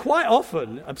 They're quite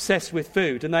often obsessed with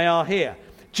food, and they are here.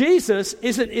 Jesus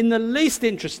isn't in the least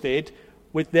interested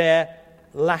with their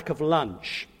lack of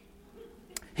lunch.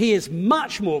 He is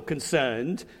much more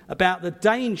concerned about the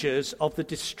dangers of the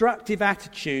destructive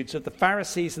attitudes of the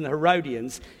Pharisees and the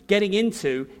Herodians getting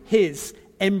into his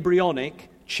embryonic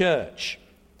church.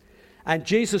 And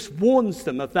Jesus warns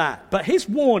them of that. But his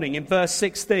warning in verse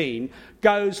 16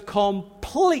 goes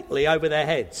completely over their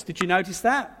heads. Did you notice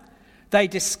that? They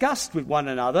discussed with one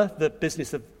another the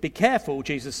business of, be careful,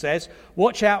 Jesus says,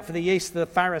 watch out for the yeast of the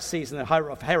Pharisees and the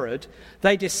of Herod.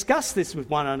 They discussed this with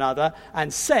one another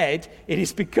and said, it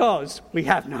is because we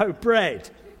have no bread.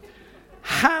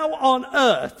 How on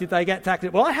earth did they get to?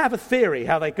 Well, I have a theory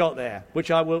how they got there,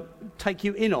 which I will take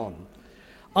you in on.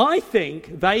 I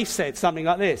think they said something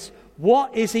like this: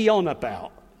 what is he on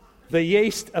about? The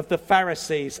yeast of the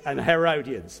Pharisees and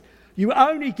Herodians. You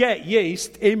only get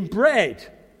yeast in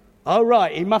bread. Oh,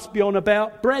 right, he must be on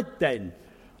about bread then.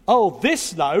 Oh,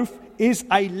 this loaf is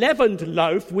a leavened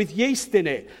loaf with yeast in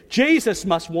it. Jesus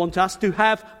must want us to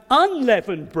have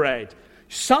unleavened bread.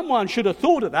 Someone should have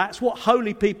thought of that. That's what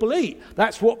holy people eat.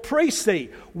 That's what priests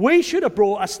eat. We should have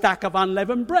brought a stack of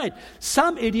unleavened bread.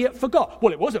 Some idiot forgot.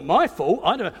 Well, it wasn't my fault.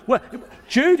 I don't know. Well,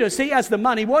 Judas, he has the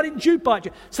money. Why didn't you buy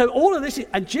it? So all of this,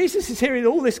 and Jesus is hearing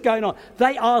all this going on.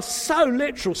 They are so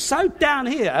literal, so down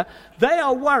here. They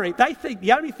are worried. They think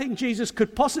the only thing Jesus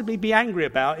could possibly be angry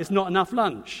about is not enough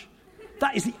lunch.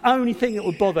 That is the only thing that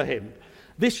would bother him.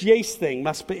 This yeast thing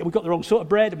must be, we've got the wrong sort of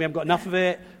bread and we haven't got enough of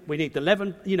it. We need the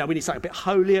leaven, we need something a bit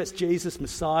holier. It's Jesus,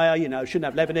 Messiah, shouldn't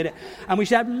have leaven in it. And we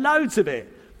should have loads of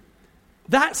it.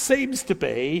 That seems to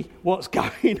be what's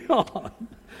going on.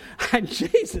 And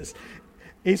Jesus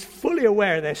is fully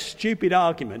aware of their stupid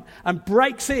argument and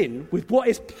breaks in with what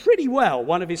is pretty well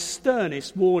one of his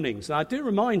sternest warnings. And I do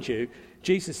remind you,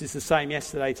 Jesus is the same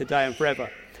yesterday, today and forever.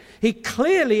 He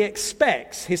clearly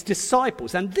expects his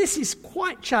disciples, and this is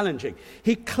quite challenging,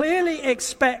 he clearly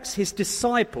expects his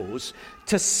disciples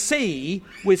to see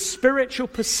with spiritual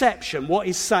perception what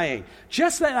he's saying.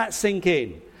 Just let that sink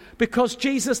in. Because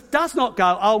Jesus does not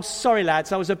go, oh, sorry,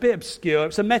 lads, I was a bit obscure.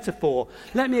 It's a metaphor.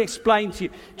 Let me explain to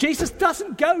you. Jesus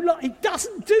doesn't go like, he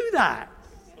doesn't do that.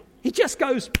 He just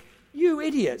goes, you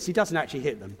idiots. He doesn't actually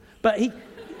hit them. But he,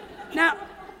 now,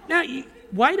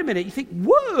 wait a minute. You think,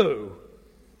 whoa.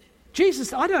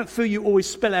 Jesus, I don't feel you always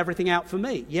spell everything out for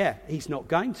me. Yeah, he's not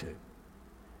going to. You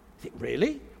think,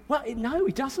 really? Well, no,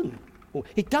 he doesn't. Or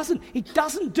he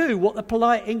doesn't do what the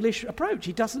polite English approach.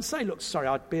 He doesn't say, look, sorry,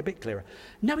 I'd be a bit clearer.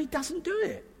 No, he doesn't do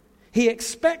it. He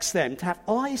expects them to have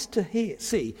eyes to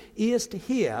see, ears to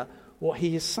hear what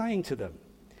he is saying to them.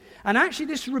 And actually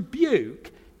this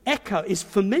rebuke is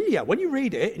familiar. When you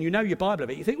read it and you know your Bible a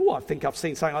bit, you think, oh, I think I've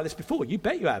seen something like this before. You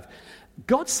bet you have.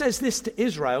 God says this to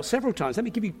Israel several times. Let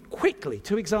me give you quickly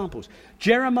 2 examples.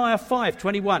 Jeremiah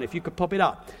 5:21, if you could pop it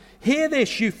up. Hear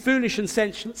this, you foolish and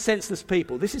senseless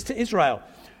people. This is to Israel,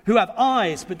 who have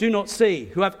eyes but do not see,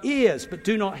 who have ears but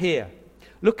do not hear.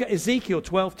 Look at Ezekiel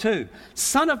 12:2.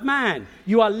 Son of man,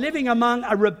 you are living among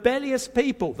a rebellious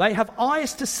people. They have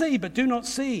eyes to see but do not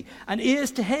see, and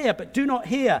ears to hear but do not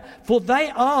hear, for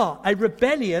they are a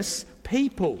rebellious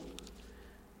people.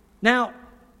 Now,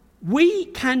 we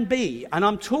can be, and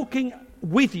I'm talking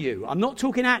with you, I'm not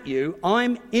talking at you,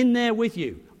 I'm in there with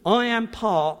you. I am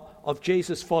part of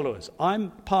Jesus' followers.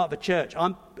 I'm part of a church.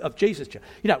 I'm of Jesus' church.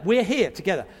 You know, we're here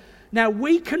together. Now,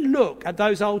 we can look at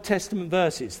those Old Testament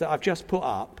verses that I've just put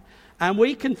up, and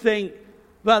we can think,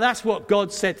 well, that's what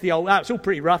God said to the Old... it's all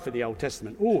pretty rough in the Old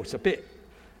Testament. Oh, it's a bit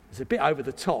over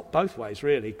the top both ways,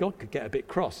 really. God could get a bit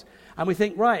cross. And we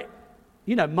think, right,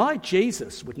 you know, my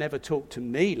Jesus would never talk to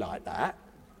me like that.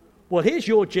 Well, here's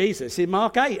your Jesus in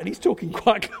Mark 8, and he's talking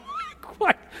quite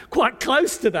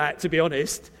close to that, to be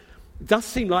honest. It does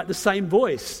seem like the same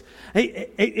voice.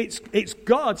 It's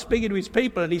God speaking to his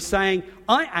people, and he's saying,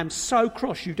 I am so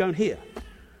cross you don't hear.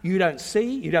 You don't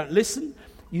see, you don't listen,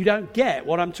 you don't get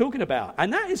what I'm talking about.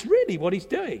 And that is really what he's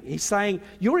doing. He's saying,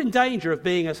 you're in danger of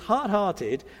being as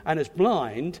hard-hearted and as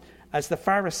blind as the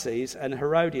Pharisees and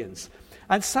Herodians.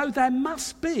 And so there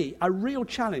must be a real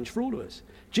challenge for all of us.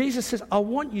 Jesus says, I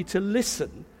want you to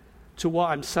listen to what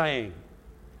I'm saying.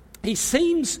 He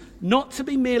seems not to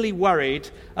be merely worried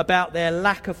about their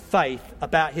lack of faith,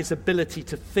 about his ability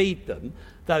to feed them,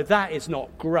 though that is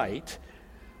not great.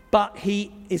 But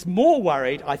he is more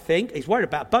worried, I think, he's worried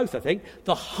about both, I think,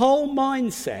 the whole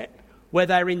mindset where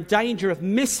they're in danger of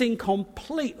missing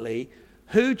completely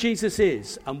who Jesus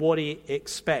is and what he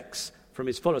expects from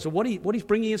his followers, or what he's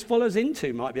bringing his followers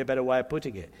into, might be a better way of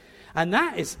putting it. And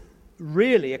that is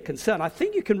really a concern. I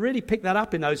think you can really pick that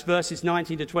up in those verses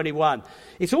 19 to 21.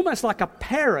 It's almost like a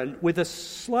parent with a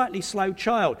slightly slow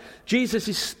child. Jesus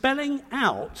is spelling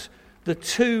out the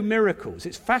 2 miracles.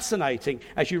 It's fascinating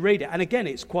as you read it. And again,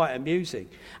 it's quite amusing.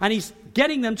 And he's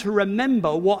getting them to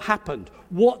remember what happened.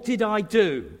 What did I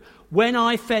do? When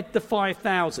I fed the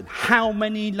 5,000, how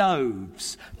many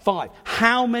loaves? 5.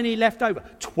 How many left over?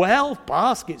 12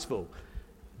 baskets full.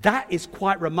 That is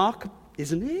quite remarkable,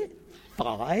 isn't it?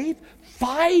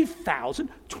 5,000,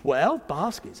 12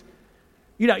 baskets.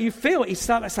 You know, you feel he's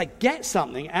starting to say, get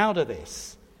something out of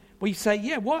this. Well, you say,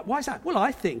 yeah, why is that? Well,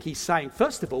 I think he's saying,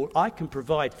 first of all, I can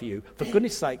provide for you. For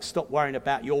goodness sake, stop worrying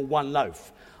about your one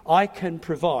loaf. I can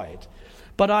provide.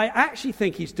 But I actually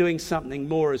think he's doing something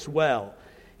more as well.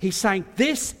 He's saying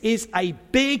this is a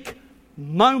big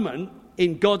moment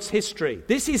in God's history.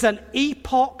 This is an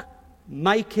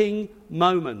epoch-making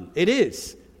moment. It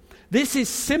is. This is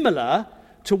similar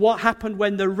to what happened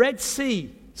when the Red Sea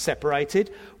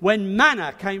separated, when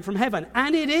manna came from heaven.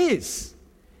 And it is.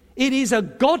 It is a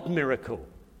God miracle.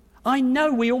 I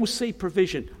know we all see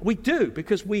provision. We do,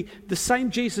 because the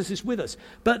same Jesus is with us.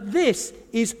 But this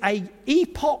is an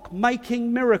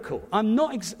epoch-making miracle. I'm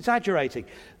not exaggerating.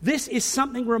 This is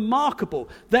something remarkable.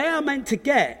 They are meant to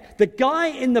get. The guy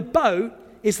in the boat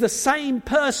is the same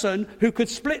person who could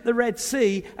split the Red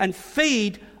Sea and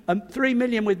feed 3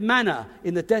 million with manna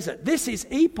in the desert. This is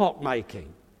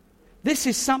epoch-making. This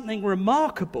is something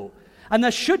remarkable. And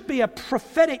there should be a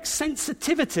prophetic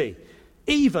sensitivity,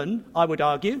 even, I would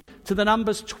argue, to the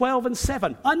numbers 12 and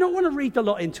 7. I don't want to read a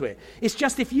lot into it. It's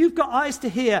just if you've got eyes to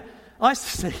hear, eyes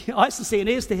to see and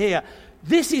ears to hear,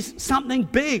 this is something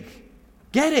big.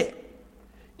 Get it.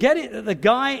 Get it that the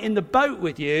guy in the boat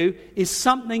with you is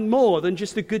something more than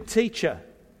just a good teacher.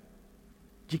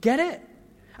 Do you get it?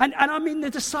 And I mean, the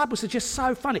disciples are just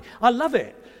so funny. I love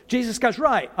it. Jesus goes,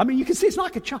 right. I mean, you can see it's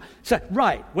like a child. So,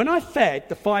 right, when I fed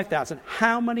the 5,000,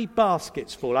 how many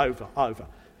baskets full over?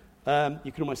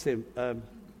 You can almost see them,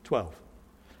 12.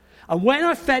 And when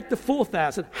I fed the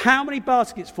 4,000, how many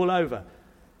baskets full over?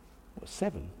 What,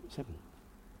 7?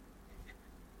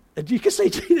 And you can see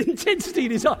the intensity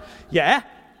in his eye. Yeah.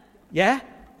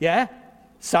 Yeah?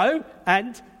 So,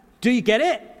 and do you get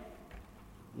it?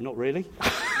 Not really.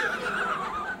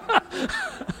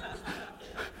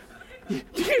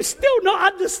 Do you still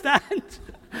not understand?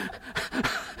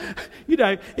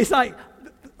 It's like,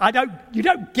 you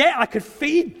don't get, I could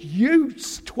feed you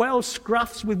 12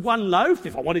 scruffs with one loaf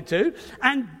if I wanted to.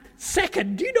 And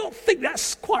second, do you not think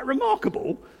that's quite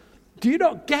remarkable? Do you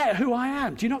not get who I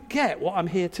am? Do you not get what I'm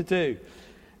here to do?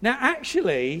 Now,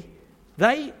 actually,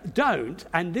 they don't,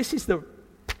 and this is the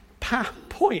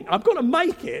point. I've got to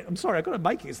make it. I'm sorry, I've got to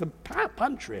make it. It's the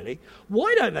punch, really.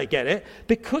 Why don't they get it?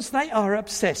 Because they are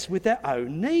obsessed with their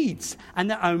own needs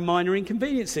and their own minor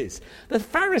inconveniences. The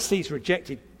Pharisees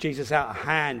rejected Jesus out of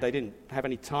hand. They didn't have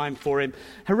any time for him.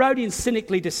 Herodians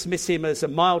cynically dismiss him as a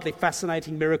mildly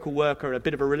fascinating miracle worker and a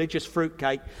bit of a religious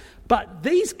fruitcake. But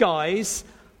these guys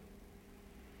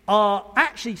are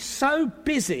actually so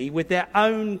busy with their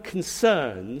own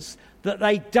concerns that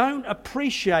they don't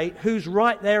appreciate who's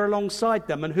right there alongside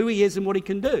them and who he is and what he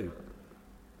can do.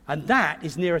 And that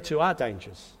is nearer to our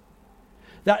dangers.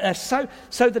 So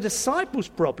the disciples'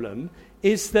 problem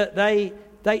is that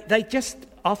they just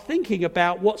are thinking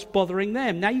about what's bothering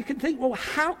them. Now you can think, well,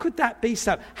 how could that be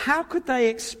so? How could they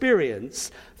experience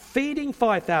feeding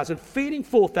 5,000, feeding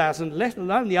 4,000, let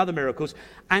alone the other miracles,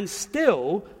 and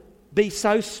still be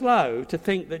so slow to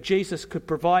think that Jesus could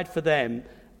provide for them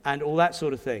and all that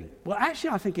sort of thing? Well,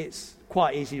 actually, I think it's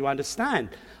quite easy to understand.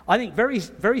 I think very,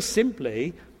 very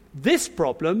simply, this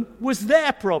problem was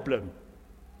their problem.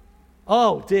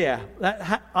 Oh, dear.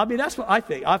 That's what I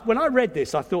think. When I read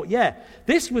this, I thought, yeah,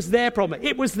 this was their problem.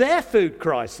 It was their food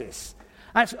crisis.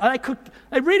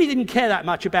 They really didn't care that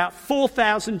much about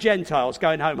 4,000 Gentiles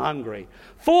going home hungry.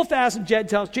 4,000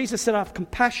 Gentiles, Jesus said, I have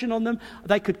compassion on them.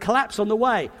 They could collapse on the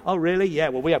way. Oh, really? Yeah,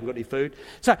 well, we haven't got any food.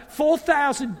 So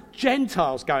 4,000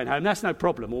 Gentiles going home, that's no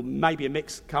problem, or maybe a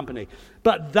mixed company.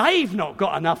 But they've not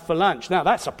got enough for lunch. Now,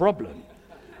 that's a problem.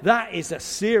 That is a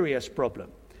serious problem.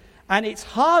 And it's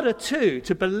harder, too,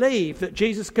 to believe that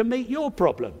Jesus can meet your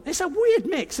problem. It's a weird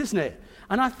mix, isn't it?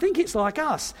 And I think it's like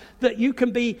us, that you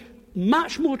can be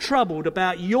much more troubled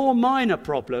about your minor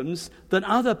problems than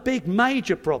other big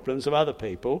major problems of other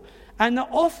people, and that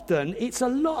often it's a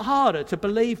lot harder to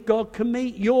believe God can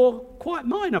meet your quite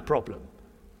minor problem.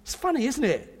 It's funny, isn't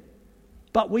it?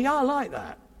 But we are like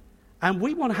that, and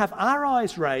we want to have our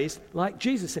eyes raised like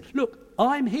Jesus said, look,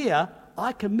 I'm here,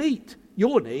 I can meet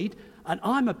your need, and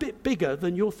I'm a bit bigger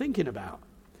than you're thinking about.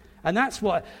 And that's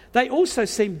why they also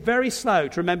seem very slow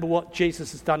to remember what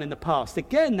Jesus has done in the past.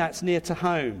 Again, that's near to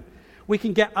home. We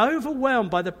can get overwhelmed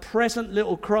by the present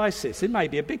little crisis. It may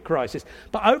be a big crisis,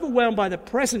 but overwhelmed by the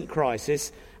present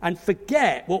crisis and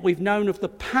forget what we've known of the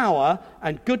power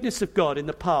and goodness of God in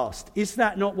the past. Is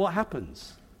that not what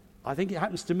happens? I think it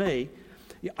happens to me.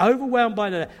 You're overwhelmed by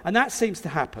that, and that seems to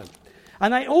happen.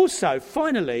 And they also,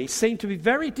 finally, seem to be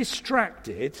very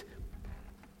distracted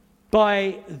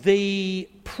by the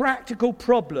practical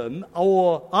problem,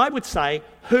 or I would say,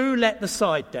 who let the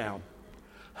side down?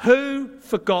 Who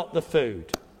forgot the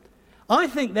food? I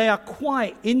think they are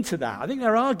quite into that. I think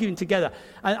they're arguing together.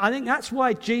 And I think that's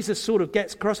why Jesus sort of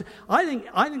gets across. I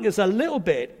think there's a little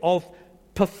bit of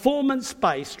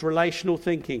performance-based relational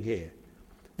thinking here.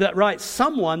 That, right,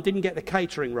 someone didn't get the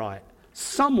catering right.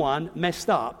 Someone messed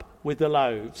up with the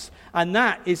loaves. And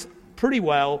that is pretty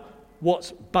well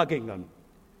what's bugging them.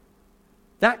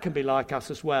 That can be like us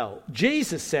as well.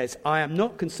 Jesus says, I am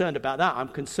not concerned about that. I'm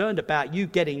concerned about you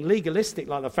getting legalistic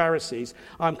like the Pharisees.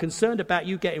 I'm concerned about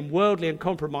you getting worldly and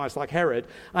compromised like Herod.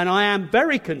 And I am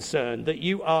very concerned that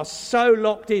you are so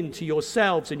locked into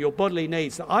yourselves and your bodily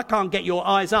needs that I can't get your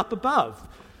eyes up above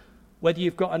whether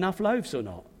you've got enough loaves or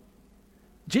not.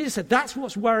 Jesus said, that's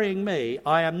what's worrying me.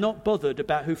 I am not bothered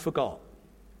about who forgot.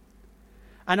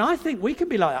 And I think we can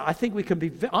be like that. I think we can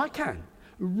be, I can.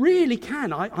 Really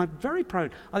can. I'm very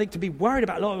prone, I think, to be worried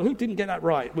about, who didn't get that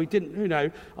right? We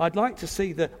didn't, I'd like to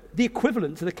see the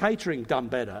equivalent to the catering done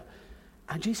better.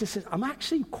 And Jesus says, I'm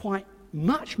actually quite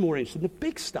much more interested in the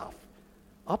big stuff.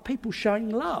 Are people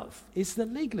showing love? Is the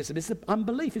legalism? Is the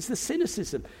unbelief? Is the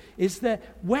cynicism?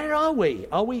 Where are we?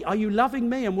 Are you loving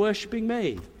me and worshipping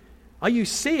me? Are you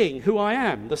seeing who I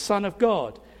am, the Son of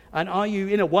God? And are you,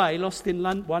 in a way, lost in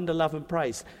wonder, love and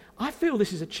praise? I feel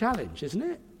this is a challenge, isn't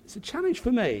it? It's a challenge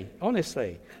for me,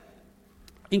 honestly.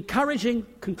 Encouraging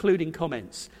concluding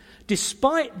comments.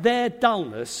 Despite their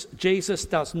dullness, Jesus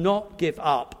does not give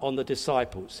up on the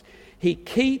disciples. He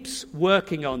keeps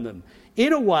working on them.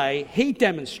 In a way, he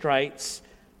demonstrates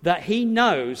that he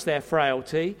knows their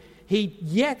frailty,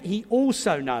 yet he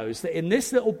also knows that in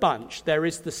this little bunch there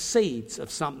is the seeds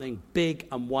of something big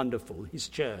and wonderful, his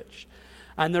church.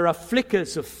 And there are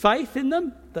flickers of faith in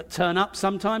them that turn up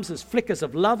sometimes. There's flickers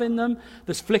of love in them.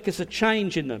 There's flickers of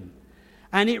change in them.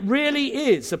 And it really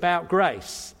is about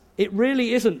grace. It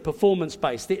really isn't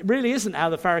performance-based. It really isn't how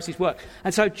the Pharisees work.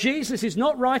 And so Jesus is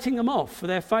not writing them off for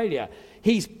their failure.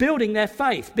 He's building their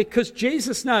faith because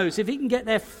Jesus knows if he can get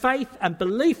their faith and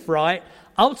belief right,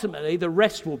 ultimately the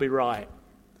rest will be right.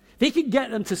 If he can get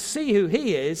them to see who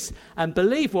he is and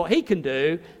believe what he can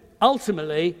do,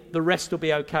 ultimately the rest will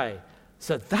be okay.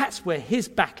 So that's where his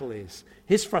battle is,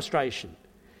 his frustration.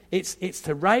 It's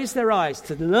to raise their eyes,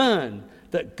 to learn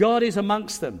that God is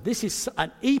amongst them. This is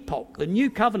an epoch, the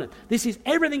new covenant.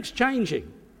 Everything's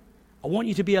changing. I want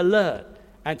you to be alert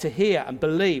and to hear and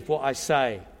believe what I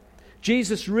say.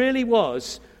 Jesus really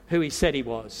was who he said he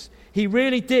was. He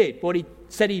really did what he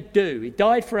said he'd do. He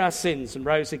died for our sins and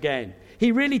rose again.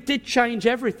 He really did change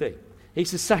everything.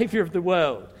 He's the Saviour of the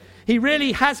world. He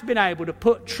really has been able to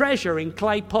put treasure in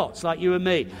clay pots like you and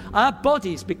me. Our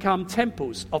bodies become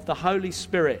temples of the Holy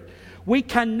Spirit. We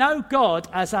can know God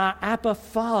as our Abba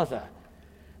Father.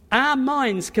 Our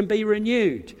minds can be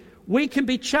renewed. We can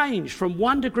be changed from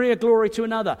one degree of glory to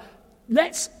another.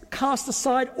 Let's cast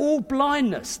aside all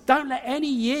blindness. Don't let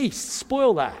any yeast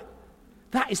spoil that.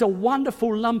 That is a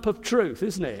wonderful lump of truth,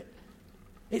 isn't it?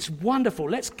 It's wonderful.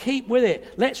 Let's keep with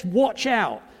it. Let's watch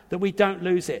out that we don't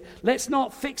lose it. Let's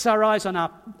not fix our eyes on our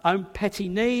own petty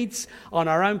needs, on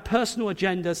our own personal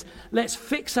agendas. Let's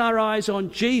fix our eyes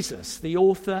on Jesus, the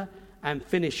author and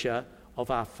finisher of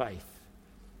our faith.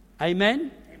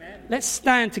 Amen? Amen. Let's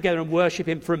stand together and worship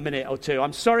him for a minute or two.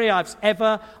 I'm sorry I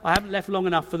haven't left long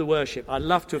enough for the worship. I'd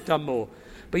love to have done more.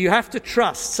 But you have to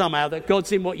trust somehow that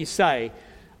God's in what you say.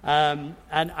 And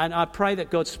I pray that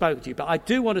God's spoken to you. But I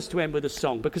do want us to end with a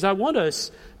song because I want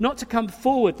us not to come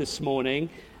forward this morning.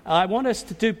 I want us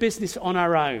to do business on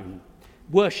our own,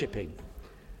 worshipping.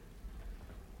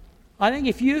 I think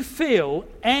if you feel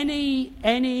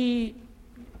any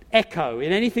echo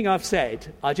in anything I've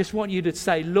said, I just want you to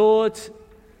say, Lord,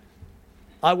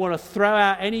 I want to throw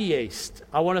out any yeast.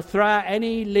 I want to throw out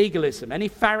any legalism, any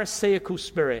Pharisaical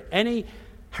spirit, any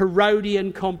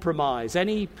Herodian compromise,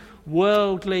 any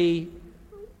worldliness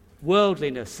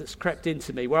that's crept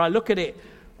into me, where I look at it,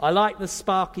 I like the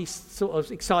sparky sort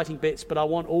of exciting bits, but I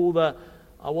want all the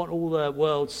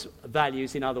world's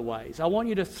values in other ways. I want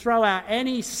you to throw out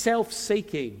any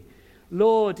self-seeking.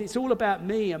 Lord, it's all about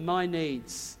me and my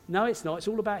needs. No, it's not. It's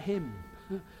all about him.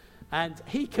 And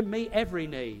he can meet every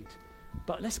need.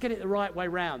 But let's get it the right way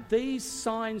round. These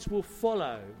signs will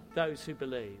follow those who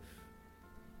believe.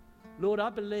 Lord,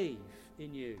 I believe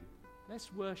in you.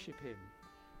 Let's worship him.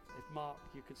 If Mark,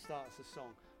 you could start us a song.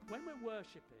 When we're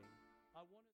worshiping,